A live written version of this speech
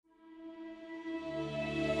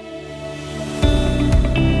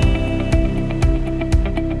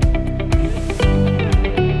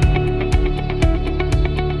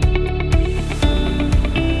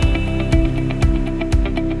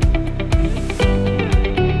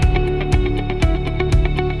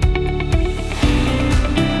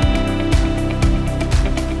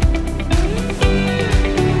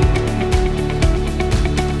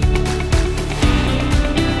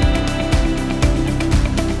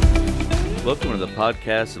Welcome to the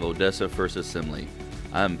podcast of Odessa First Assembly.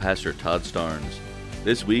 I'm Pastor Todd Starnes.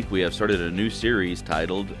 This week we have started a new series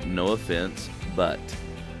titled No Offense, But.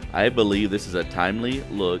 I believe this is a timely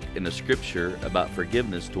look into Scripture about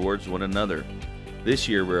forgiveness towards one another. This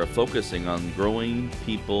year we are focusing on growing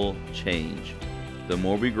people change. The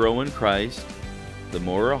more we grow in Christ, the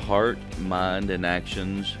more our heart, mind, and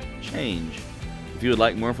actions change. If you would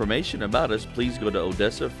like more information about us, please go to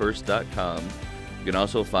odessafirst.com. You can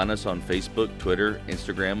also find us on Facebook, Twitter,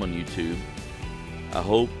 Instagram, on YouTube. I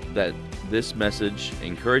hope that this message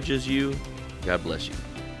encourages you. God bless you.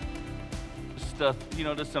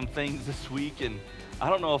 Just some things this week, and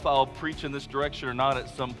I don't know if I'll preach in this direction or not at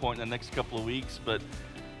some point in the next couple of weeks, but,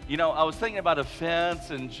 I was thinking about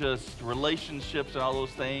offense and just relationships and all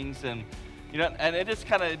those things, and, and it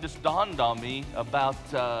just dawned on me about,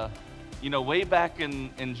 way back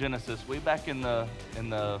in Genesis, way back in the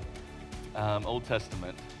Old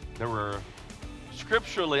Testament, there were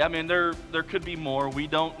scripturally, there could be more, we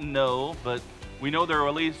don't know, but we know there were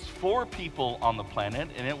at least 4 people on the planet,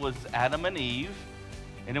 and it was Adam and Eve,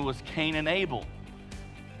 and it was Cain and Abel.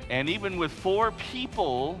 And even with 4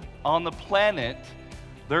 people on the planet,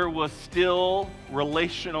 there was still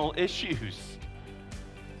relational issues.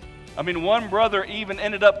 One brother even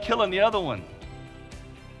ended up killing the other one.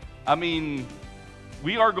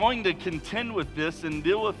 We are going to contend with this and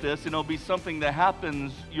deal with this, and it'll be something that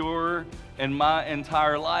happens your and my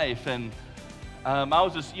entire life. And I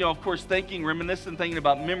was just, of course, thinking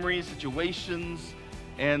about memories, situations,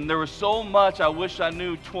 and there was so much I wish I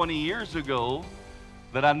knew 20 years ago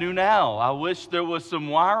that I knew now. I wish there was some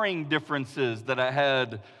wiring differences that I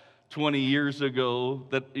had 20 years ago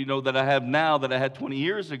that I have now that I had 20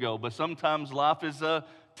 years ago. But sometimes life is a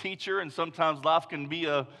teacher, and sometimes life can be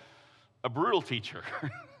a brutal teacher.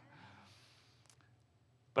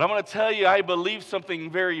 But I'm going to tell you, I believe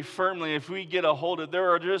something very firmly. If we get a hold of,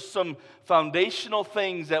 there are just some foundational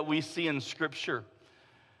things that we see in Scripture.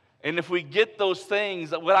 And if we get those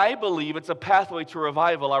things, what I believe, it's a pathway to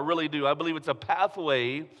revival. I really do. I believe it's a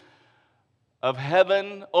pathway of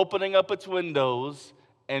heaven opening up its windows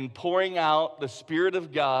and pouring out the Spirit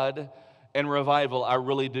of God and revival. I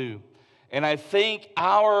really do. And I think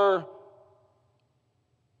our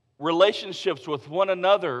relationships with one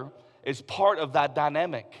another is part of that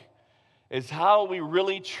dynamic, is how we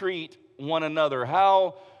really treat one another,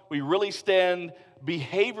 how we really stand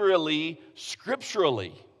behaviorally,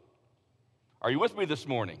 scripturally. Are you with me this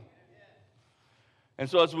morning? And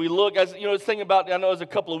so as we look, thinking about, I know it was a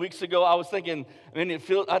couple of weeks ago, I was thinking,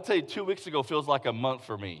 I'd tell you 2 weeks ago feels like a month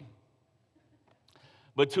for me.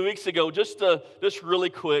 But 2 weeks ago, just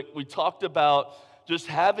really quick, we talked about just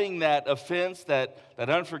having that offense, that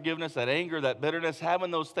unforgiveness, that anger, that bitterness,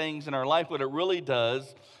 having those things in our life, what it really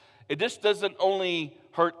does, it just doesn't only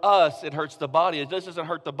hurt us, it hurts the body. It just doesn't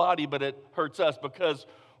hurt the body, but it hurts us because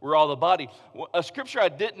we're all the body. A scripture I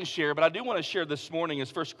didn't share, but I do want to share this morning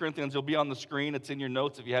is 1 Corinthians. It'll be on the screen. It's in your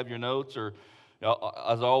notes if you have your notes, or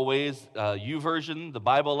as always, YouVersion, the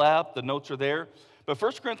Bible app, the notes are there. But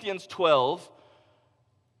 1 Corinthians 12,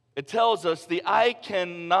 it tells us, the eye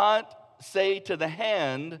cannot say to the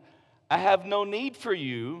hand, I have no need for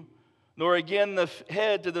you, nor again the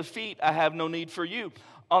head to the feet, I have no need for you.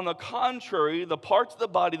 On the contrary, the parts of the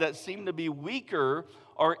body that seem to be weaker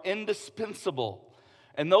are indispensable.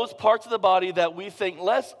 And those parts of the body that we think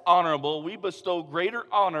less honorable, we bestow greater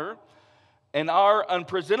honor, and our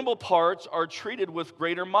unpresentable parts are treated with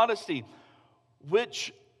greater modesty,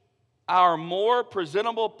 which our more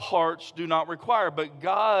presentable parts do not require. But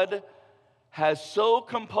God has so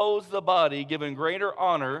composed the body, giving greater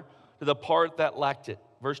honor to the part that lacked it.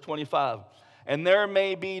 Verse 25, and there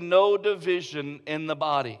may be no division in the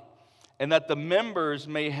body, and that the members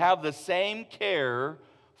may have the same care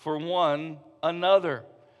for one another.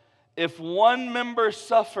 If one member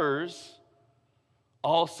suffers,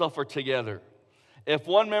 all suffer together. If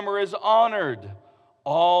one member is honored,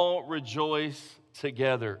 all rejoice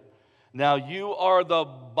together. Now you are the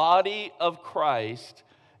body of Christ,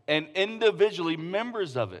 and individually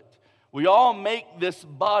members of it. We all make this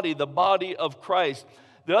body the body of Christ.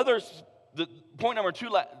 The point number 2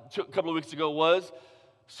 a couple of weeks ago was,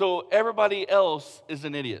 so everybody else is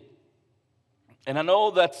an idiot. And I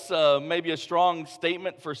know that's maybe a strong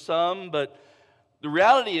statement for some, but the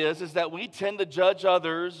reality is that we tend to judge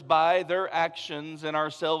others by their actions and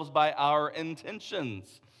ourselves by our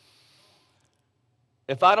intentions.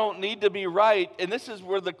 If I don't need to be right, and this is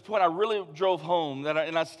where the point I really drove home,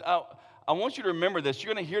 I want you to remember this.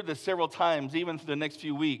 You're going to hear this several times, even for the next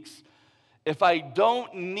few weeks. If I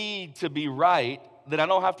don't need to be right, then I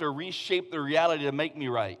don't have to reshape the reality to make me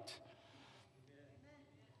right.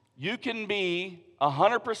 You can be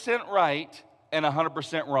 100% right and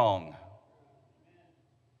 100% wrong.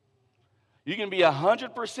 You can be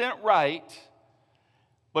 100% right,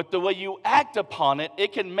 but the way you act upon it,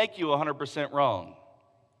 it can make you 100% wrong.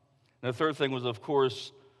 And the third thing was, of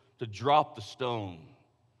course, to drop the stone.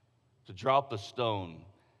 To drop the stone.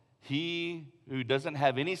 He who doesn't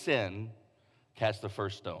have any sin, cast the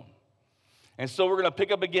first stone. And so we're going to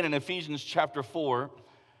pick up again in Ephesians chapter 4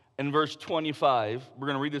 and verse 25. We're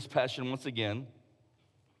going to read this passage once again.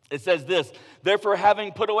 It says this, therefore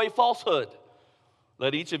having put away falsehood,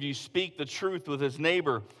 let each of you speak the truth with his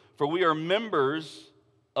neighbor, for we are members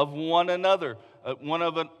of one another,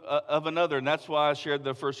 of another. And that's why I shared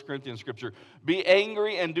the 1 Corinthians scripture. Be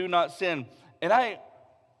angry and do not sin. And I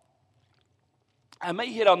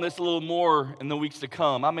may hit on this a little more in the weeks to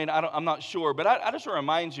come. I mean, I'm not sure, but I just want to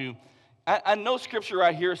remind you, I know scripture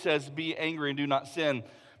right here says be angry and do not sin,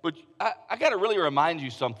 but I got to really remind you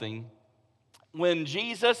something. When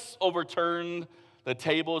Jesus overturned the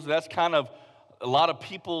tables, that's kind of a lot of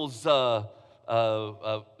people's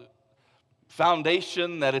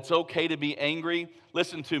foundation that it's okay to be angry.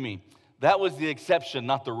 Listen to me. That was the exception,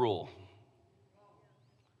 not the rule.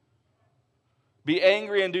 Be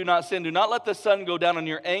angry and do not sin. Do not let the sun go down on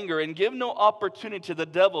your anger, and give no opportunity to the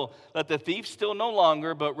devil. Let the thief steal no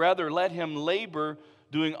longer, but rather let him labor,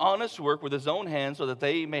 doing honest work with his own hands, so that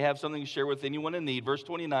they may have something to share with anyone in need. Verse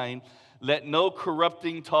 29, let no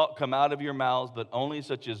corrupting talk come out of your mouths, but only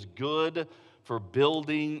such as good for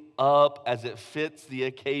building up as it fits the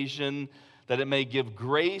occasion, that it may give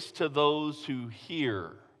grace to those who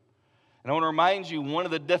hear. And I want to remind you, one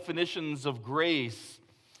of the definitions of grace,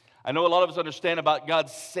 I know a lot of us understand about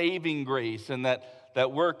God's saving grace and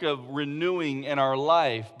that work of renewing in our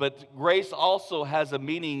life, but grace also has a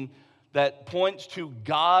meaning that points to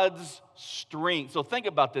God's strength. So think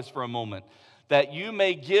about this for a moment, that you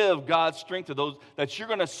may give God's strength to those, that you're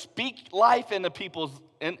going to speak life into people's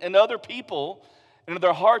and other people, into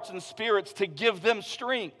their hearts and spirits to give them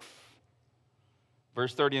strength.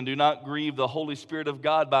 Verse 30, and do not grieve the Holy Spirit of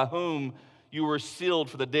God, by whom you were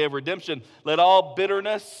sealed for the day of redemption. Let all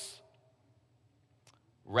bitterness,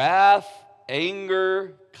 wrath,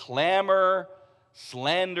 anger, clamor,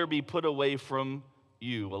 slander be put away from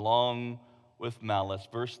you, along with malice.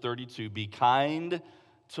 Verse 32, be kind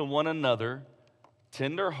to one another,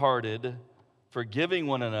 tender-hearted, forgiving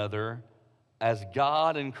one another, as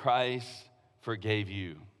God in Christ forgave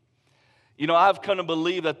you. You know, I've come to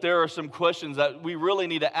believe that there are some questions that we really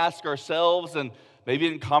need to ask ourselves, and maybe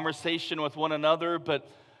in conversation with one another, but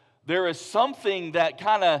there is something that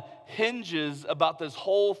kind of hinges about this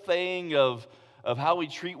whole thing of how we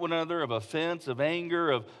treat one another, of offense, of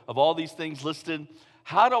anger, of all these things listed.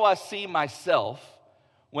 How do I see myself?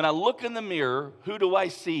 When I look in the mirror, who do I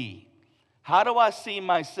see? How do I see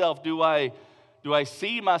myself? Do I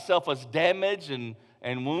see myself as damaged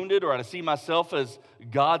and wounded, or do I see myself as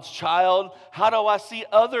God's child? How do I see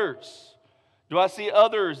others? Do I see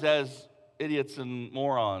others as idiots and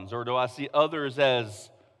morons, or do I see others as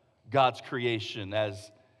God's creation, as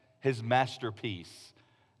his masterpiece,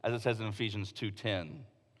 as it says in Ephesians 2:10?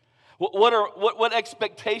 What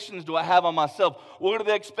expectations do I have on myself? What are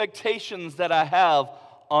the expectations that I have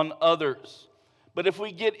on others? But if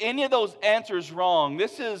we get any of those answers wrong,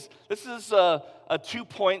 this is 2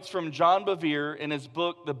 points from John Bevere in his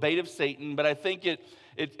book, The Bait of Satan, but I think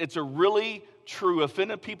it's a really true.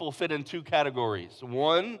 Offended people fit in 2 categories.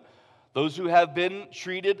 One, those who have been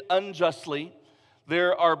treated unjustly.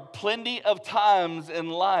 There are plenty of times in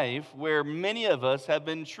life where many of us have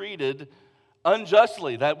been treated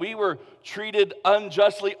unjustly, that we were treated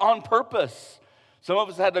unjustly on purpose. Some of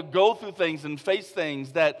us had to go through things and face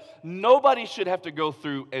things that nobody should have to go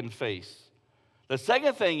through and face. The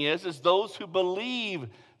second thing is those who believe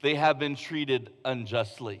they have been treated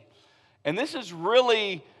unjustly. And this is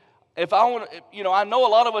really, I know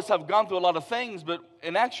a lot of us have gone through a lot of things, but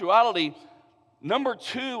in actuality, number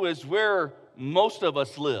 2 is where most of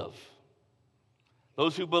us live.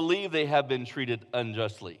 Those who believe they have been treated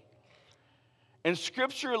unjustly. And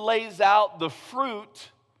Scripture lays out the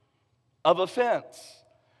fruit of offense.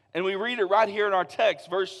 And we read it right here in our text,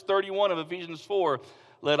 verse 31 of Ephesians 4.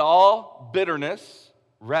 Let all bitterness,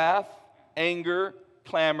 wrath, anger,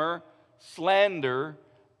 clamor, slander,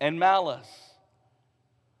 and malice.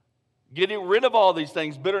 Getting rid of all these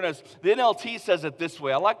things, bitterness. The NLT says it this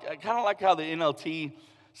way. I kind of like how the NLT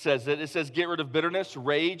says it. It says get rid of bitterness,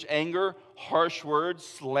 rage, anger, harsh words,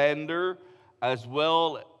 slander, as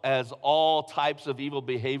well as all types of evil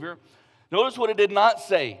behavior. Notice what it did not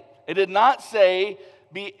say. It did not say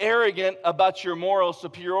be arrogant about your moral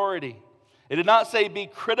superiority. It did not say be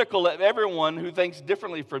critical of everyone who thinks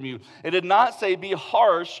differently from you. It did not say be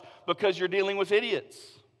harsh because you're dealing with idiots.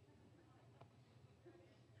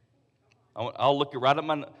 I'll look right at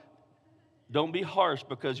my... Don't be harsh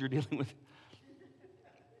because you're dealing with...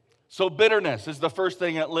 So bitterness is the first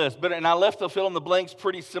thing it lists. And I left the fill in the blanks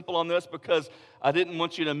pretty simple on this because I didn't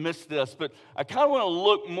want you to miss this. But I kind of want to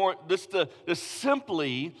look more just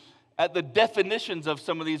simply at the definitions of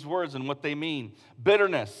some of these words and what they mean.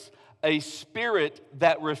 Bitterness, a spirit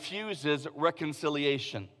that refuses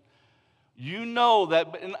reconciliation. You know that,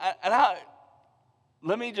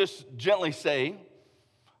 let me just gently say,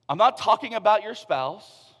 I'm not talking about your spouse.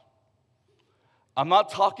 I'm not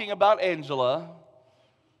talking about Angela.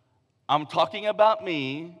 I'm talking about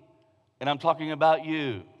me, and I'm talking about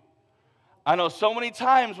you. I know so many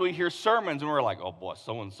times we hear sermons, and we're like, oh boy,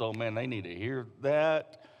 so-and-so, man, they need to hear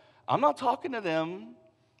that. I'm not talking to them.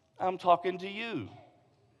 I'm talking to you.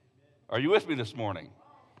 Are you with me this morning?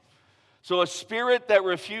 So a spirit that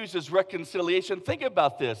refuses reconciliation, think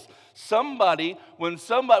about this. When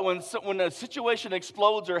a situation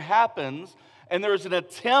explodes or happens, and there's an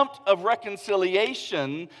attempt of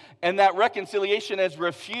reconciliation, and that reconciliation is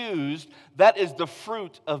refused, that is the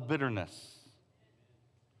fruit of bitterness.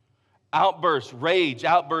 Outbursts, rage,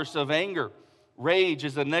 outbursts of anger. Rage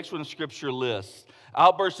is the next one Scripture lists.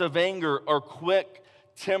 Outbursts of anger or quick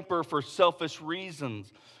temper for selfish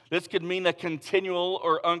reasons. This could mean a continual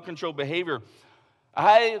or uncontrolled behavior.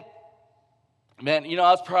 I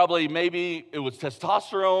was probably, maybe it was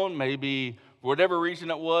testosterone, maybe for whatever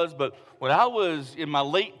reason it was, but when I was in my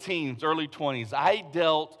late teens, early 20s, I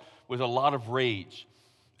dealt with a lot of rage.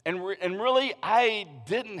 And really, I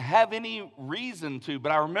didn't have any reason to,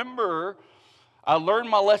 but I remember I learned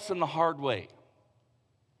my lesson the hard way.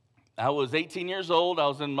 I was 18 years old. I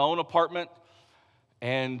was in my own apartment,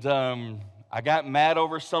 and I got mad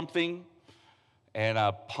over something, and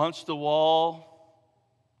I punched the wall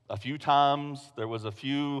a few times. There was a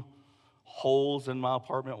few holes in my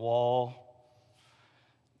apartment wall.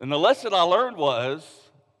 And the lesson I learned was,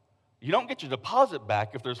 you don't get your deposit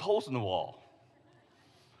back if there's holes in the wall.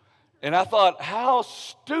 And I thought, how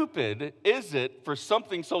stupid is it for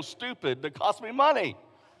something so stupid to cost me money?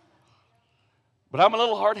 But I'm a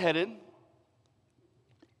little hard-headed.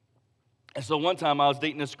 And so one time I was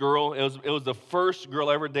dating this girl. It was the first girl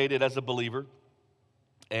I ever dated as a believer.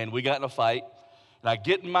 And we got in a fight. And I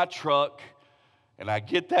get in my truck, and I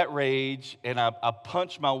get that rage, and I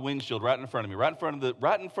punch my windshield right in front of me, right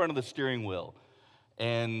in front of the steering wheel.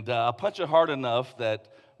 And I punch it hard enough that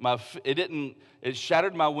it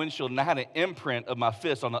shattered my windshield, and I had an imprint of my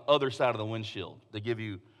fist on the other side of the windshield to give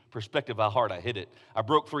you perspective how hard I hit it. I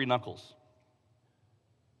broke 3 knuckles.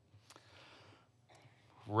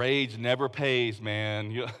 Rage never pays,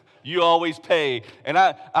 man. You always pay. And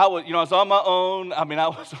I was on my own. I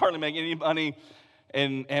was hardly making any money.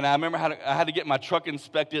 And I remember I had to get my truck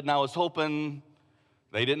inspected, and I was hoping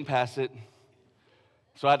they didn't pass it.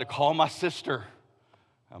 So I had to call my sister.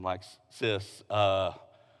 I'm like, sis, I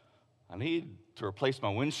need to replace my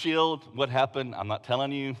windshield. What happened? I'm not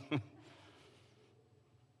telling you.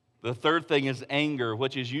 The third thing is anger,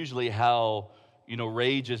 which is usually how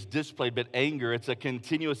rage is displayed, but anger, it's a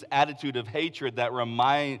continuous attitude of hatred that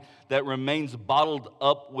remains bottled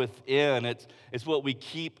up within. It's what we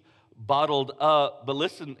keep bottled up. But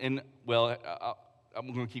listen, I'm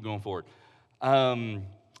going to keep going forward.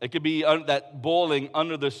 It could be that boiling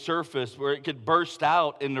under the surface where it could burst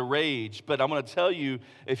out into rage. But I'm going to tell you,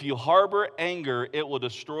 if you harbor anger, it will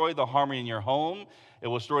destroy the harmony in your home. It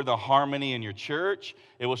will destroy the harmony in your church.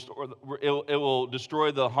 It will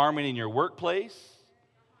destroy the harmony in your workplace.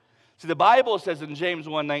 See, the Bible says in James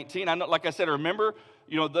 1:19, I know, like I said, remember,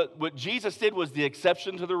 what Jesus did was the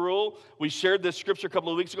exception to the rule. We shared this scripture a couple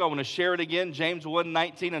of weeks ago. I want to share it again, James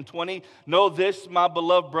 1:19 and 20. Know this, my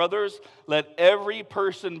beloved brothers, let every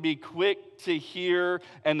person be quick to hear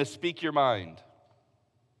and to speak your mind.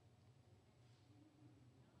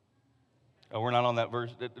 Oh, we're not on that verse.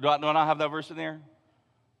 Do I not have that verse in there?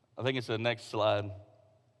 I think it's the next slide.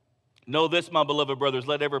 Know this, my beloved brothers,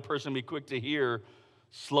 let every person be quick to hear,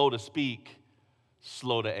 slow to speak,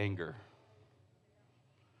 slow to anger.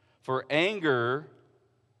 For anger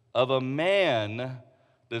of a man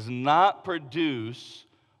does not produce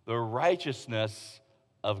the righteousness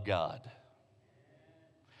of God.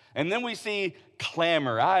 And then we see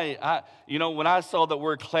clamor. When I saw the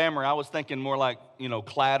word clamor, I was thinking more like,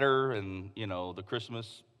 clatter and, the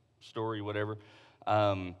Christmas story, whatever.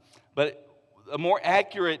 But a more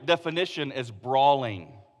accurate definition is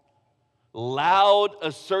brawling. Loud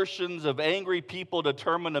assertions of angry people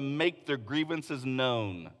determined to make their grievances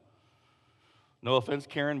known. No offense,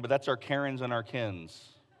 Karen, but that's our Karens and our Kens.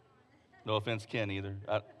 No offense, Ken, either.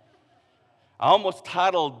 I almost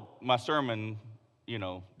titled my sermon,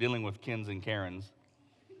 dealing with Kens and Karens.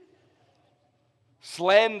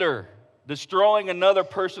 Slander, destroying another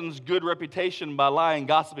person's good reputation by lying,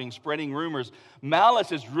 gossiping, spreading rumors.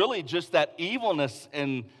 Malice is really just that evilness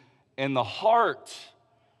in the heart.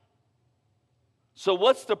 So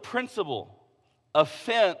what's the principle?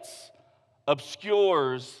 Offense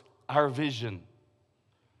obscures our vision.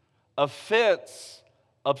 Offense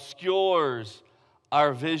obscures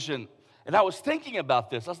our vision. And I was thinking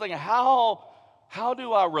about this. I was thinking, how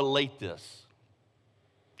do I relate this?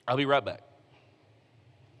 I'll be right back.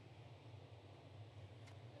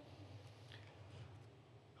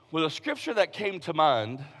 Well, the scripture that came to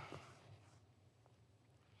mind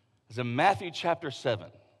is in Matthew chapter 7.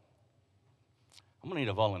 I'm going to need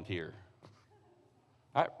a volunteer.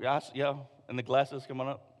 All right, yeah, and the glasses, come on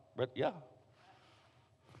up. Yeah.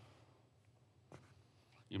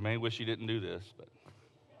 You may wish you didn't do this, but.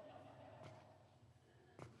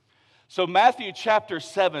 So Matthew chapter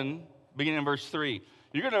 7, beginning in verse 3.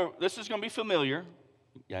 This is going to be familiar.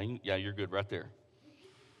 Yeah, you're good right there.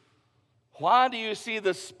 Why do you see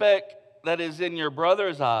the speck that is in your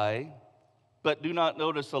brother's eye, but do not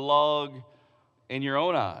notice a log in your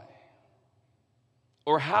own eye?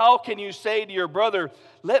 Or how can you say to your brother,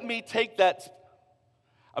 let me take that?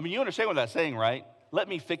 You understand what that's saying, right? Let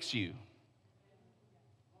me fix you.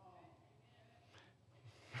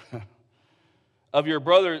 Of your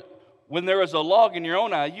brother, when there is a log in your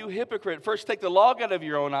own eye, you hypocrite, first take the log out of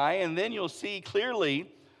your own eye, and then you'll see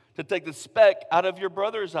clearly to take the speck out of your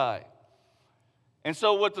brother's eye. And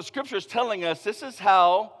so what the scripture is telling us, this is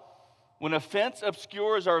how, when offense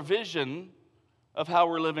obscures our vision of how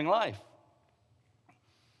we're living life,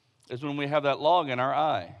 is when we have that log in our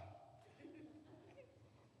eye.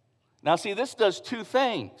 Now see, this does two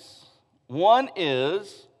things. One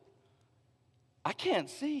is, I can't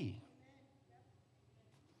see.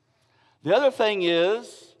 The other thing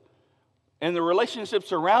is, in the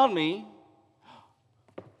relationships around me,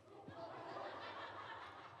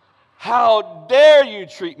 how dare you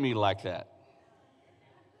treat me like that?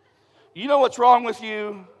 You know what's wrong with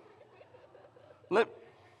you?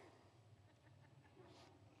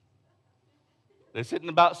 They're sitting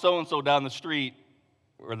about so-and-so down the street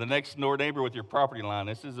or the next door neighbor with your property line.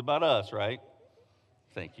 This is about us, right?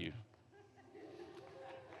 Thank you.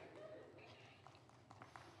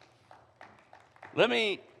 I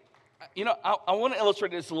want to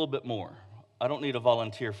illustrate this a little bit more. I don't need a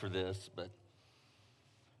volunteer for this, but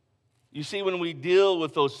you see, when we deal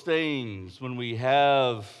with those things, when we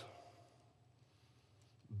have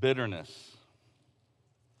bitterness,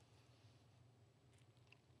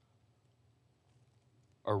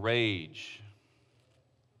 or rage,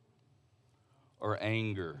 or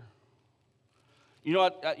anger,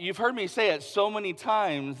 you've heard me say it so many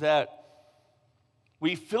times that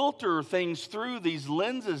we filter things through these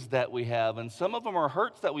lenses that we have, and some of them are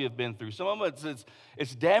hurts that we have been through. Some of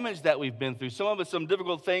it's damage that we've been through. Some of it's some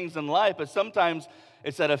difficult things in life, but sometimes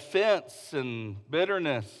it's that offense and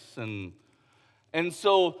bitterness. And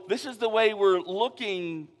so this is the way we're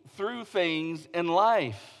looking through things in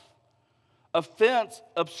life. Offense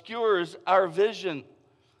obscures our vision.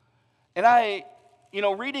 And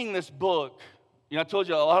reading this book, I told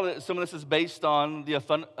you some of this is based on the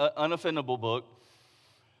Unoffendable book.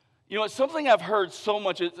 It's something I've heard so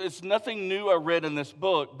much. It's nothing new I read in this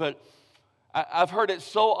book, but I've heard it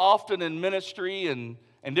so often in ministry and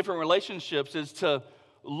different relationships, is to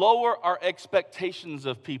lower our expectations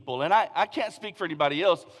of people. And I can't speak for anybody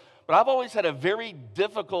else, but I've always had a very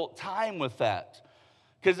difficult time with that.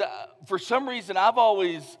 Because for some reason, and I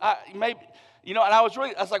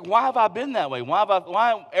was like, why have I been that way?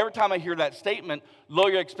 Why every time I hear that statement,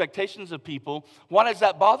 lower your expectations of people, why does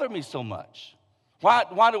that bother me so much?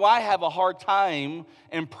 Why do I have a hard time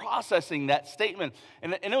in processing that statement?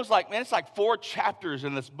 And it was like, man, it's like 4 chapters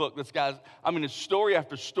in this book. It's story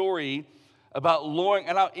after story about lowering.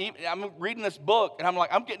 And I'm reading this book, and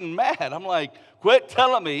I'm getting mad. I'm like, quit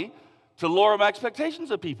telling me to lower my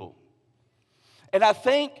expectations of people. And I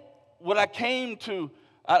think when I came to,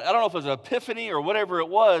 I don't know if it was an epiphany or whatever it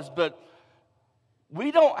was, but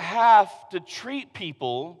we don't have to treat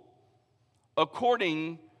people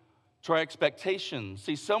according to our expectations.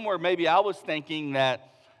 See, somewhere maybe I was thinking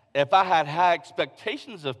that if I had high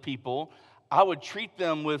expectations of people, I would treat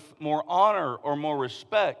them with more honor or more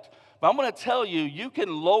respect. But I'm going to tell you, you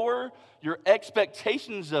can lower your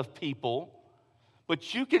expectations of people,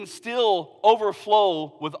 but you can still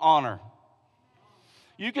overflow with honor.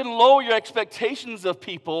 You can lower your expectations of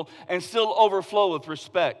people and still overflow with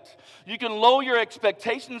respect. You can lower your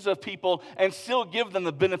expectations of people and still give them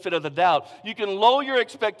the benefit of the doubt. You can lower your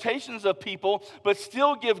expectations of people but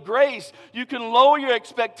still give grace. You can lower your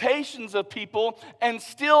expectations of people and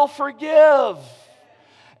still forgive.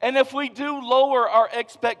 And if we do lower our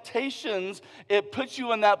expectations, it puts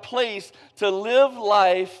you in that place to live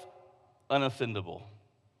life unoffendable.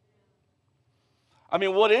 I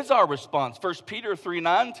mean, what is our response? 1 Peter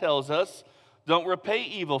 3:9 tells us, don't repay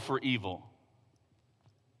evil for evil.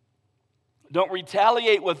 Don't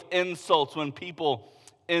retaliate with insults when people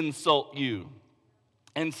insult you.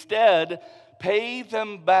 Instead, pay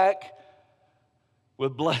them back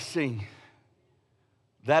with blessing.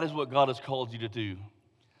 That is what God has called you to do.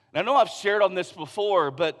 And I know I've shared on this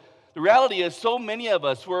before, but the reality is so many of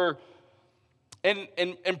us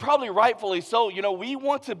and probably rightfully so, we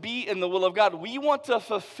want to be in the will of God. We want to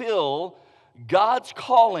fulfill God's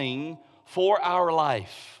calling for our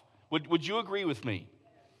life. Would you agree with me?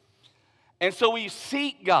 And so we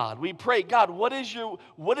seek God. We pray, God, what is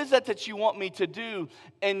that you want me to do?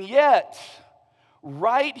 And yet,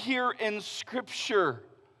 right here in Scripture,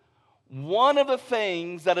 one of the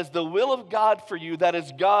things that is the will of God for you, that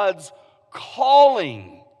is God's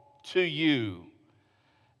calling to you,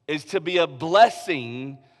 is to be a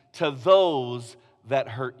blessing to those that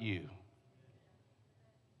hurt you.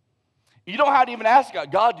 You don't have to even ask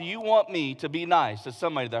God, God, do you want me to be nice to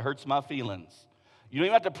somebody that hurts my feelings? You don't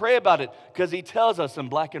even have to pray about it because He tells us in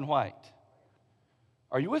black and white.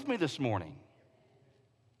 Are you with me this morning?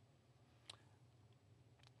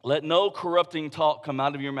 Let no corrupting talk come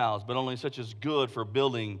out of your mouths, but only such as good for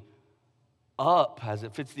building up as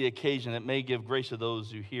it fits the occasion. It may give grace to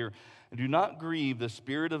those who hear. And do not grieve the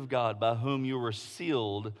Spirit of God, by whom you were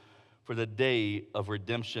sealed for the day of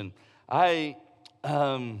redemption. Any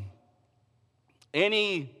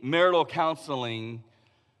marital counseling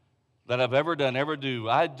that I've ever do,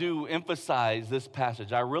 I do emphasize this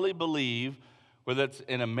passage. I really believe, whether it's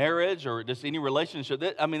in a marriage or just any relationship,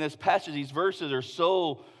 this passage, these verses are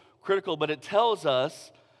so critical, but it tells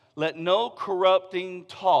us, let no corrupting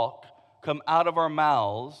talk come out of our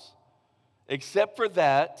mouths, except for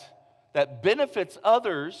that benefits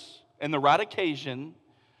others in the right occasion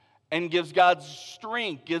and gives God's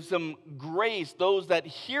strength, gives them grace. Those that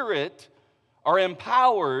hear it are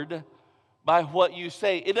empowered by what you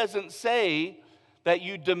say. It doesn't say that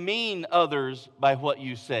you demean others by what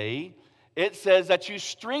you say. It says that you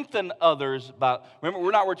strengthen others by, remember,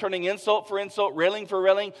 we're not returning insult for insult, railing for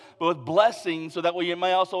railing, but with blessing, so that way you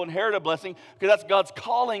may also inherit a blessing, because that's God's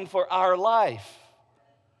calling for our life.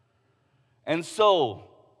 And so,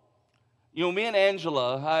 me and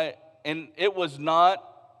Angela, and it was not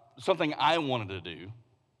something I wanted to do,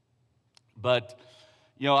 but,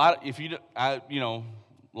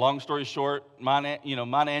 long story short, mine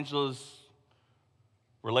and Angela's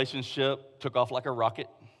relationship took off like a rocket.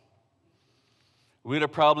 We'd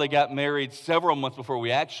have probably got married several months before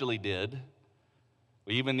we actually did.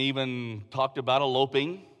 We even talked about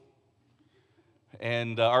eloping.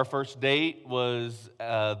 And our first date was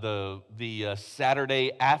the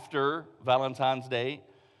Saturday after Valentine's Day.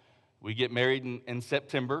 We get married in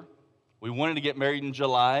September. We wanted to get married in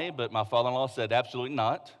July, but my father-in-law said absolutely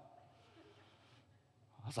not.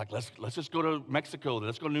 I was like, let's just go to Mexico.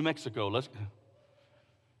 Let's go to New Mexico.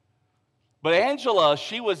 But Angela,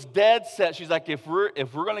 she was dead set. She's like, if we're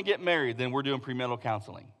going to get married, then we're doing premarital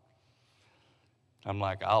counseling. I'm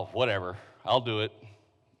like, oh, whatever. I'll do it.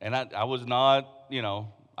 And I was not,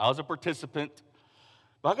 I was a participant.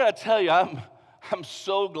 But I got to tell you, I'm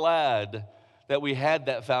so glad that we had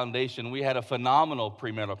that foundation. We had a phenomenal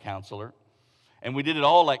premarital counselor. And we did it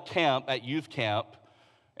all at youth camp.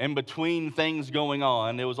 In between things going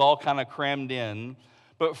on, it was all kind of crammed in.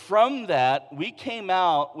 But from that, we came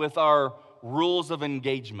out with our rules of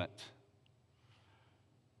engagement.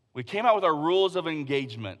 We came out with our rules of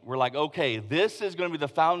engagement. We're like, okay, this is going to be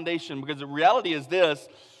the foundation, because the reality is this: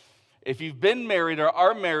 if you've been married or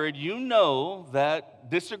are married, you know that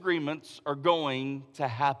disagreements are going to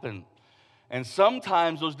happen. And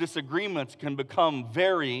sometimes those disagreements can become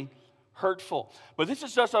very hurtful. But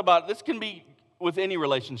this can be with any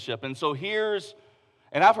relationship. And so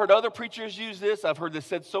and I've heard other preachers use this. I've heard this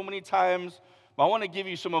said so many times. But I want to give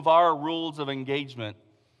you some of our rules of engagement.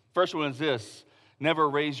 First one is this: never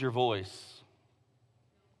raise your voice.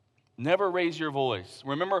 Never raise your voice.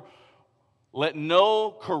 Remember, let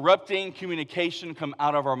no corrupting communication come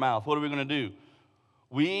out of our mouth. What are we going to do?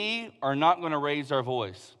 We are not going to raise our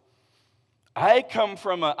voice. I come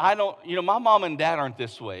from my mom and dad aren't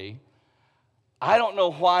this way. I don't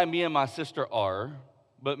know why me and my sister are,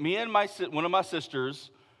 But me and one of my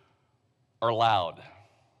sisters are loud.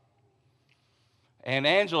 And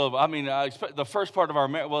Angela, I mean, the first part of our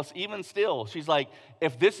marriage, well, even still, she's like,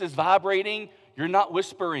 if this is vibrating, you're not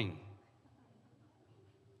whispering.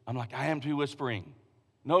 I'm like, I am too whispering.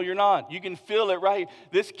 No, you're not. You can feel it right.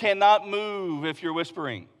 This cannot move if you're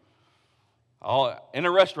whispering. Oh, in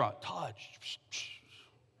a restaurant, Todd,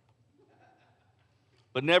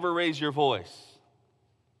 but never raise your voice.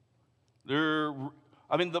 The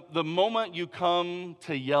moment you come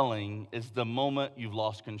to yelling is the moment you've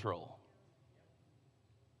lost control.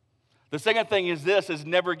 The second thing is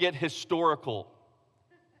never get historical.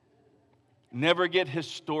 Never get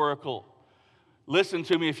historical. Listen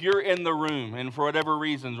to me, if you're in the room and for whatever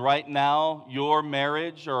reasons right now your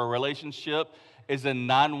marriage or a relationship is in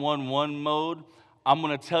 911 mode, I'm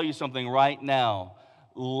going to tell you something right now.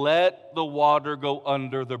 Let the water go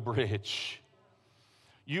under the bridge.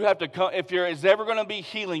 You have to come, if there is ever going to be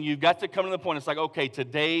healing, you've got to come to the point. It's like, okay,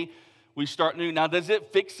 today we start new. Now, does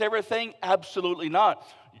it fix everything? Absolutely not.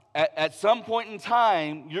 At some point in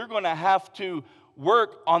time, you're going to have to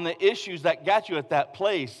work on the issues that got you at that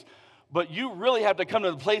place. But you really have to come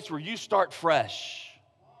to the place where you start fresh.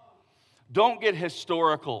 Don't get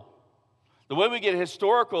historical. The way we get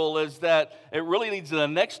historical is that it really leads to the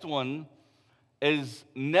next one, is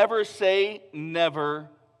never say never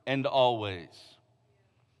and always.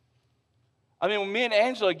 I mean, when me and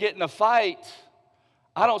Angela get in a fight,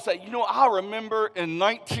 I don't say, I remember in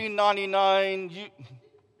 1999,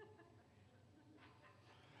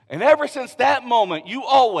 and ever since that moment, you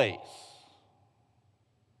always.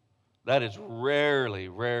 That is rarely.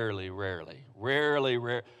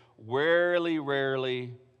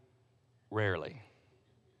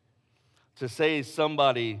 To say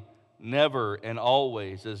somebody never and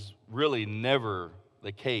always is really never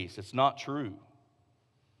the case. It's not true.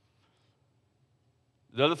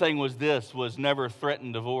 The other thing was never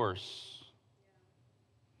threaten divorce.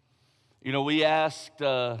 We asked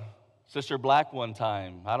Sister Black one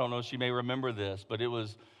time. I don't know if she may remember this, but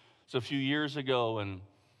it's a few years ago, and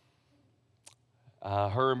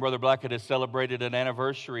her and Brother Black had celebrated an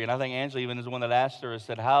anniversary, and I think Angela even is the one that asked her and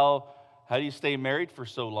said, how do you stay married for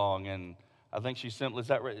so long? And I think she simply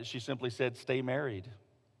said, stay married.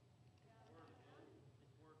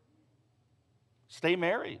 Stay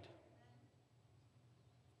married.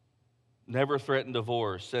 Never threaten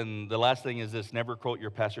divorce. And the last thing is this, never quote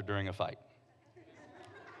your pastor during a fight.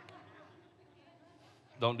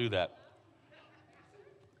 Don't do that.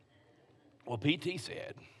 Well, PT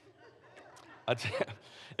said.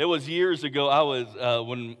 It was years ago.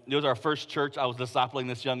 When it was our first church, I was discipling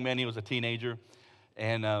this young man. He was a teenager.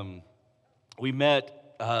 And we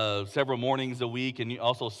met several mornings a week and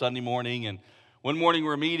also Sunday morning. And one morning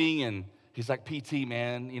we're meeting, and he's like, PT,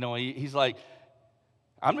 man. He's like,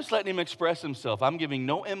 I'm just letting him express himself. I'm giving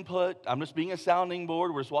no input. I'm just being a sounding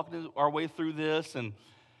board. We're just walking our way through this. And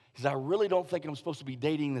he said, I really don't think I'm supposed to be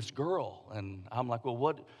dating this girl. And I'm like, well,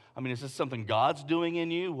 what? Is this something God's doing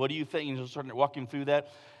in you? What do you think? And he's starting to walk him through that.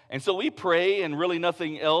 And so we pray, and really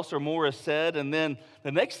nothing else or more is said. And then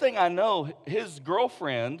the next thing I know, his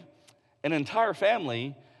girlfriend and entire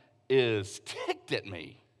family is ticked at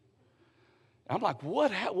me. I'm like,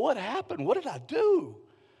 what happened? What did I do?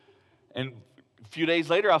 And a few days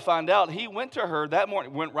later, I find out he went to her that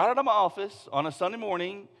morning, went right out of my office on a Sunday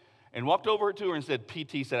morning, and walked over to her and said,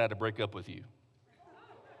 PT said I had to break up with you.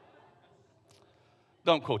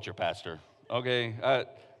 Don't quote your pastor, okay?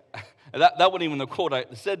 That wasn't even the quote I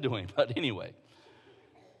said to him, but anyway.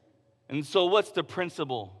 And so what's the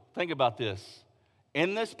principle? Think about this.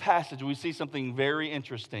 In this passage, we see something very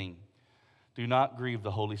interesting. Do not grieve the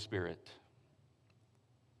Holy Spirit.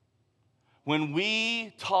 When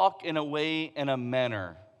we talk in a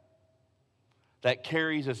manner that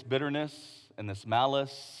carries this bitterness and this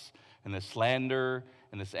malice and this slander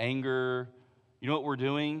and this anger, you know what we're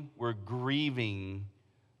doing? We're grieving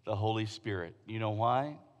the Holy Spirit. You know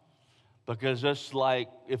why? Because just like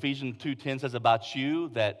Ephesians 2:10 says about you,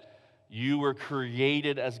 that you were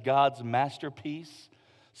created as God's masterpiece,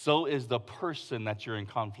 so is the person that you're in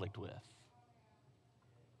conflict with.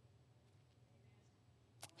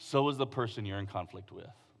 So is the person you're in conflict with.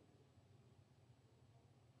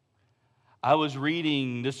 I was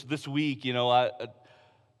reading this week,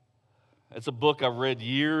 it's a book I've read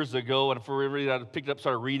years ago, and for every I picked it up,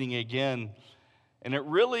 started reading it again, and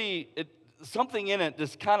something in it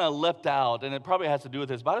just kind of leapt out, and it probably has to do with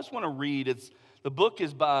this, but I just want to read. The book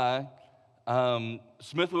is by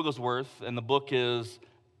Smith Wigglesworth, and the book is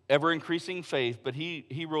Ever Increasing Faith, but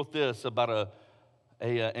he wrote this about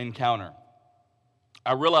a encounter.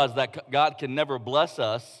 I realize that God can never bless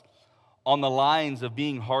us on the lines of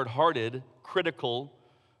being hard-hearted, critical,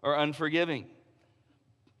 or unforgiving.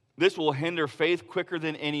 This will hinder faith quicker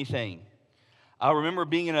than anything. I remember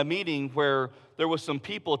being in a meeting where there was some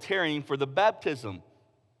people tarrying for the baptism,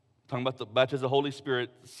 talking about the baptism of the Holy Spirit,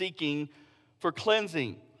 seeking for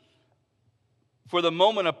cleansing. For the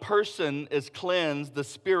moment a person is cleansed, the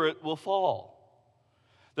Spirit will fall.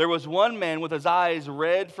 There was one man with his eyes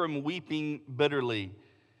red from weeping bitterly.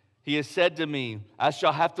 He has said to me, I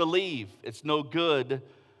shall have to leave. It's no good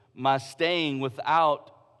my staying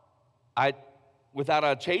without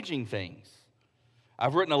changing things.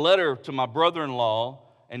 I've written a letter to my brother-in-law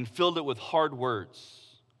and filled it with hard words.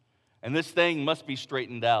 And this thing must be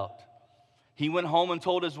straightened out. He went home and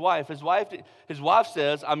told his wife. His wife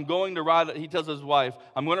says, he tells his wife,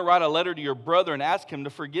 I'm going to write a letter to your brother and ask him to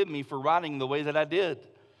forgive me for writing the way that I did.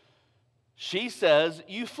 She says,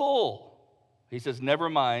 you fool. He says, never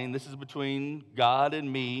mind. This is between God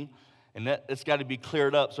and me, and it's got to be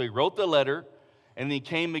cleared up. So he wrote the letter, and he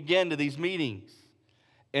came again to these meetings.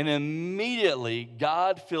 And immediately,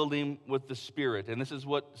 God filled him with the Spirit. And this is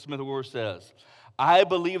what Smith Wigglesworth says. I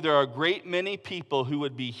believe there are a great many people who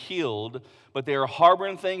would be healed, but they are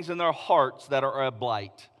harboring things in their hearts that are a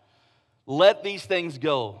blight. Let these things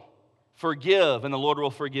go. Forgive, and the Lord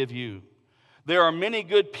will forgive you. There are many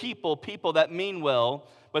good people that mean well,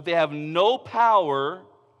 but they have no power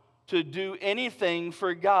to do anything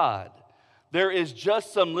for God. There is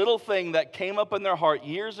just some little thing that came up in their heart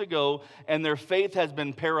years ago, and their faith has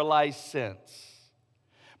been paralyzed since.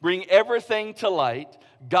 Bring everything to light.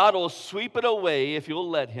 God will sweep it away if you'll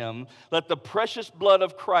let Him. Let the precious blood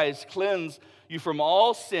of Christ cleanse you from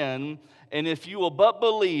all sin, and if you will but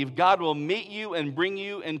believe, God will meet you and bring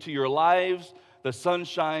you into your lives the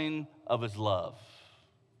sunshine of His love.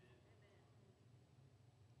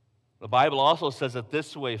 The Bible also says it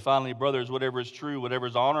this way, finally, brothers, whatever is true, whatever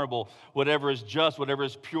is honorable, whatever is just, whatever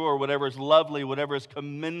is pure, whatever is lovely, whatever is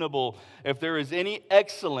commendable, if there is any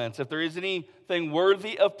excellence, if there is anything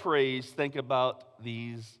worthy of praise, think about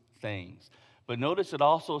these things. But notice it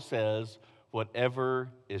also says, whatever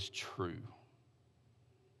is true.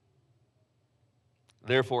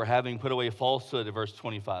 Therefore, having put away falsehood, verse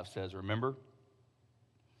 25 says, remember?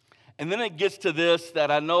 And then it gets to this that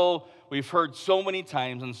I know we've heard so many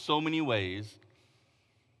times in so many ways.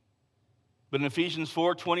 But in Ephesians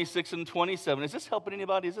 4, 26 and 27, is this helping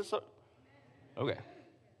anybody? Is this so? Okay.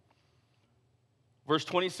 Verse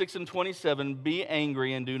 26 and 27, be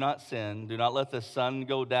angry and do not sin. Do not let the sun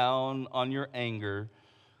go down on your anger,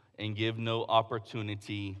 and give no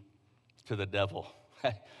opportunity to the devil.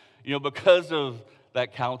 Because of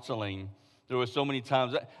that counseling, there was so many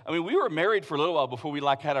times. I mean, we were married for a little while before we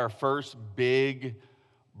had our first big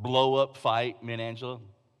blow-up fight, me and Angela.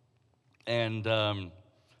 And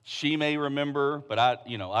she may remember, but I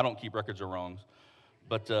don't keep records of wrongs.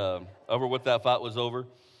 But over what that fight was over.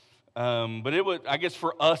 But I guess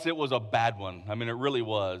for us, it was a bad one. I mean, it really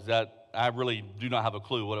was. That I really do not have a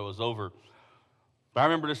clue what it was over. But I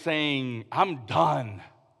remember just saying, I'm done.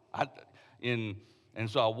 And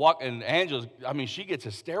so I walk, and Angela, she gets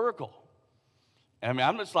hysterical. I mean,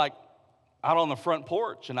 I'm just like out on the front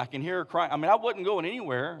porch, and I can hear her crying. I mean, I wasn't going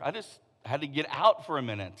anywhere. I just had to get out for a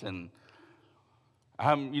minute, and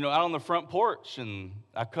I'm, out on the front porch, and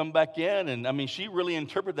I come back in, and she really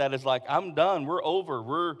interpreted that as like, I'm done. We're over.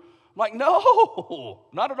 I'm like, no,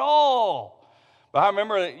 not at all. But I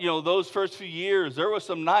remember, those first few years, there was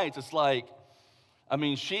some nights. It's like,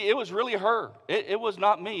 it was really her. It was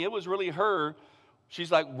not me. It was really her.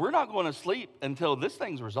 She's like, we're not going to sleep until this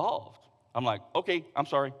thing's resolved. I'm like, okay, I'm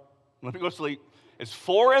sorry. Let me go to sleep. It's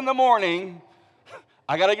 4 a.m.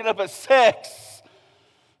 I got to get up at 6.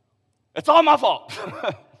 It's all my fault.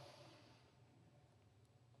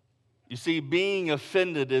 You see, being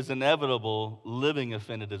offended is inevitable. Living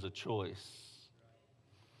offended is a choice.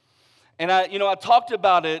 And I talked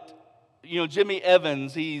about it. Jimmy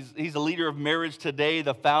Evans, he's a leader of Marriage Today,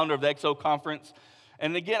 the founder of the XO Conference.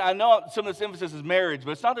 And again, I know some of this emphasis is marriage,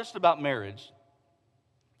 but it's not just about marriage.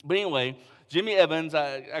 But anyway, Jimmy Evans,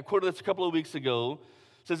 I quoted this a couple of weeks ago,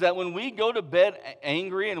 says that when we go to bed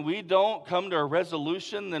angry and we don't come to a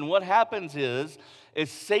resolution, then what happens is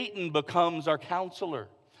Satan becomes our counselor.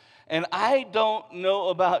 And I don't know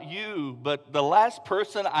about you, but the last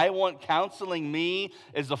person I want counseling me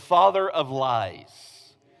is the father of lies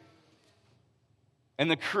and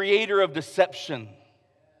the creator of deception.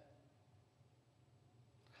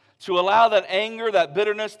 To allow that anger, that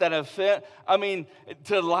bitterness, that offense,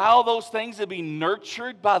 to allow those things to be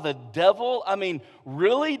nurtured by the devil,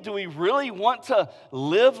 really, do we really want to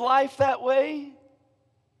live life that way?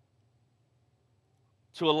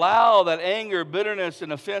 to allow that anger, bitterness,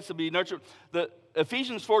 and offense to be nurtured. The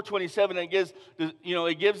Ephesians 4:27,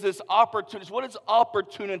 it gives this opportunity. What does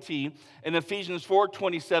opportunity in Ephesians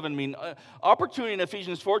 4:27 mean? Opportunity in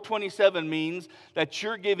Ephesians 4:27 means that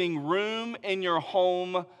you're giving room in your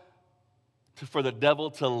home for the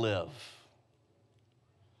devil to live.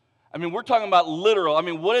 I mean, we're talking about literal. I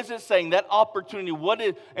mean, what is it saying? That opportunity,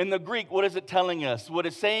 in the Greek, what is it telling us? What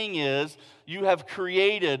it's saying is you have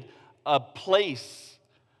created a place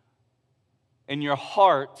in your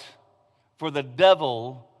heart for the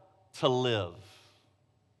devil to live.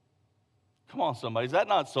 Come on, somebody. Is that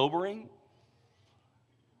not sobering?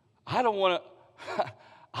 I don't want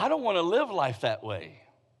to live life that way.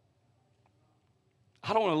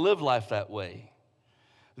 I don't want to live life that way.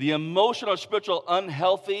 The emotional, spiritual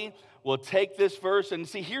unhealthy will take this verse and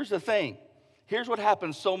see, here's the thing. Here's what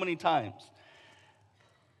happens so many times.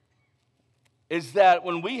 Is that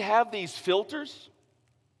when we have these filters,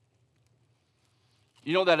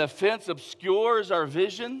 that offense obscures our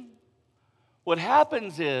vision. What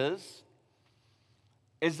happens is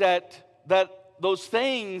that those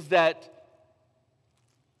things that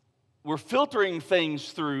we're filtering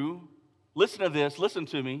things through, listen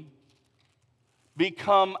to me,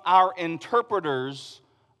 become our interpreters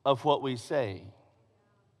of what we say.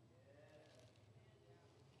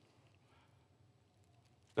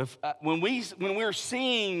 When we're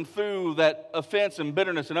seeing through that offense and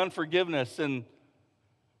bitterness and unforgiveness, and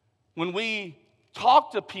when we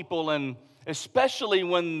talk to people, and especially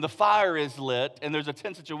when the fire is lit and there's a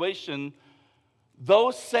tense situation,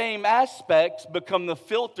 those same aspects become the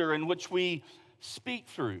filter in which we speak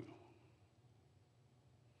through.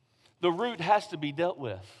 The root has to be dealt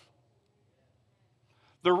with.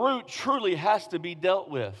 The root truly has to be dealt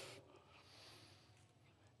with.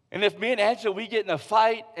 And if me and Angela, we get in a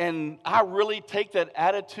fight and I really take that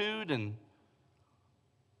attitude and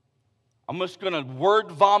I'm just going to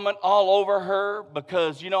word vomit all over her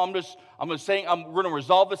because, I'm just saying we're going to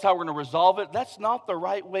resolve this how we're going to resolve it. That's not the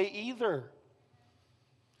right way either.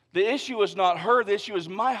 The issue is not her. The issue is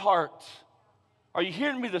my heart. Are you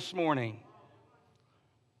hearing me this morning?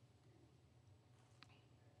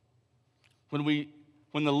 When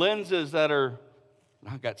the lenses that are,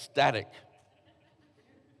 I've got static.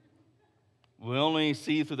 We only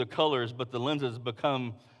see through the colors, but the lenses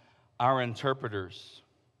become our interpreters.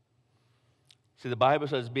 See, the Bible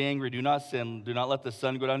says, be angry, do not sin, do not let the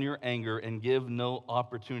sun go down in your anger, and give no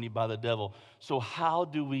opportunity by the devil. So how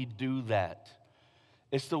do we do that?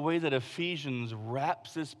 It's the way that Ephesians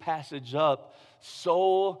wraps this passage up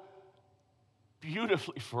so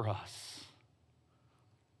beautifully for us.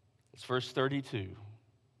 It's verse 32.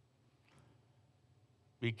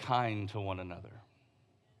 Be kind to one another.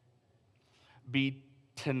 Be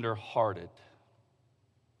tenderhearted,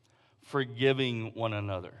 forgiving one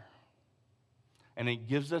another. And it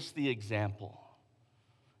gives us the example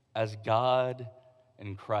as God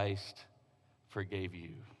and Christ forgave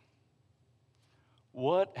you.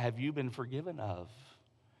 What have you been forgiven of?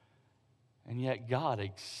 And yet God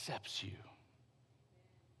accepts you.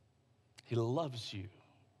 He loves you.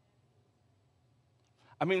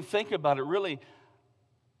 I mean, think about it, really.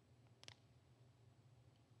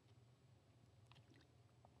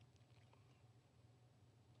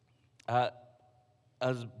 I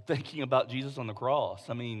was thinking about Jesus on the cross.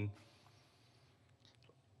 I mean,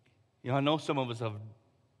 I know some of us have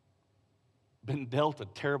been dealt a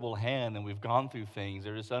terrible hand and we've gone through things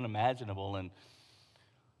that are just unimaginable. And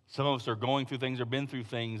some of us are going through things or been through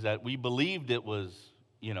things that we believed it was,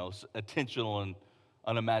 intentional and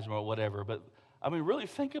unimaginable or whatever. But I mean, really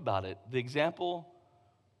think about it. The example,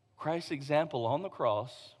 Christ's example on the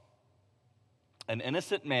cross, an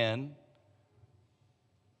innocent man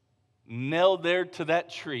nailed there to that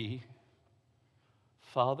tree.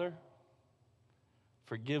 Father,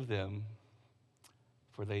 forgive them,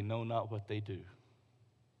 for they know not what they do.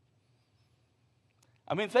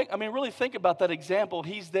 Really think about that example.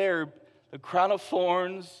 He's there, the crown of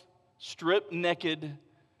thorns, stripped naked,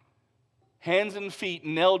 hands and feet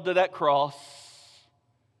nailed to that cross,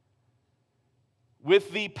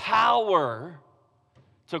 with the power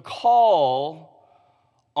to call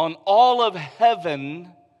on all of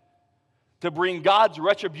heaven to bring God's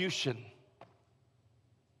retribution.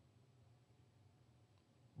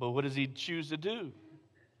 But what does he choose to do?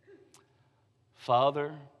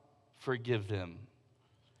 Father, forgive them.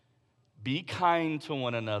 Be kind to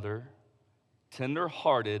one another,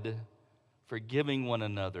 tender-hearted, forgiving one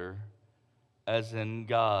another, as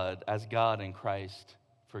God and Christ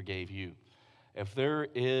forgave you. If there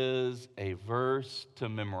is a verse to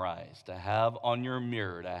memorize, to have on your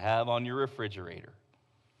mirror, to have on your refrigerator,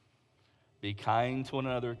 Be kind to one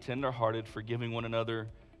another, tenderhearted, forgiving one another,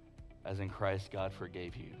 as in Christ God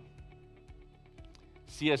forgave you.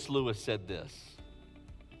 C.S. Lewis said this,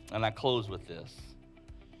 and I close with this.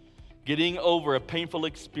 Getting over a painful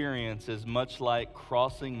experience is much like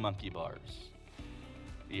crossing monkey bars.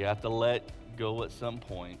 You have to let go at some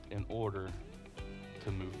point in order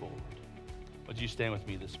to move forward. Would you stand with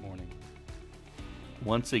me this morning?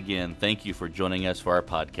 Once again, thank you for joining us for our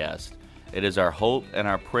podcast. It is our hope and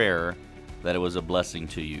our prayer that it was a blessing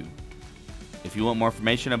to you. If you want more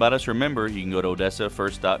information about us, remember, you can go to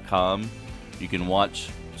odessafirst.com. You can watch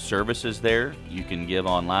services there. You can give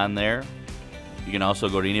online there. You can also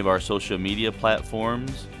go to any of our social media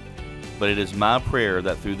platforms. But it is my prayer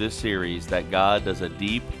that through this series that God does a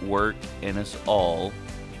deep work in us all.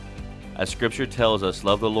 As Scripture tells us,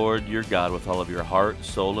 love the Lord your God with all of your heart,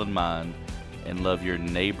 soul, and mind, and love your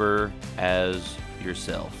neighbor as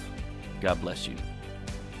yourself. God bless you.